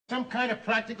some kind of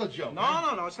practical joke.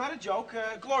 No, it's not a joke.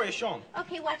 Gloria, show him.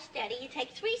 Okay, watch Daddy. You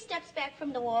take 3 steps back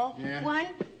from the wall. Yeah. 1,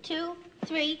 2,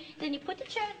 3. Then you put the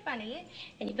chair in front of you,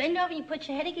 and you bend over and you put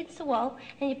your head against the wall,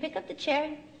 and you pick up the chair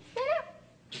and sit up.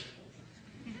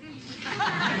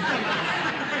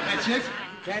 That's it?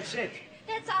 That's it.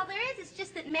 That's all there is. It's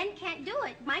just that men can't do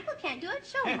it. Michael can't do it.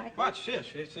 Show him, Michael. Watch this.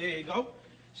 There you go.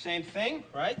 Same thing,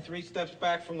 right? 3 steps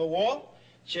back from the wall,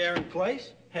 chair in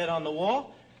place, head on the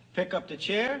wall, pick up the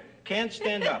chair, can't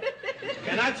stand up.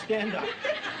 Cannot stand up.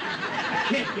 I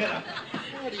can't get up.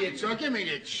 What are you talking? Give me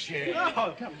the chair.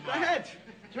 No, come on. Go ahead.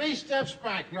 3 steps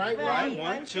back, right? Right.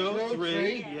 1, 2,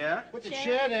 3. Yeah. Put the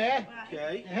chair there.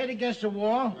 Okay. Your head against the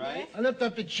wall. Right. I lift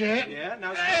up the chair. Yeah.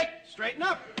 Now straighten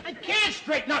up. I can't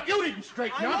straighten up. You didn't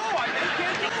straighten I know. up. I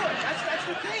can't do it. That's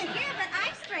the thing. Yeah, but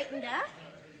I straightened up.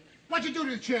 What'd you do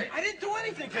to the chair? I didn't do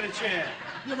anything to the chair.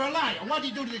 You're a liar. What'd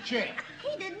you do to the chair?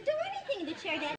 He didn't do anything to the chair, Daddy.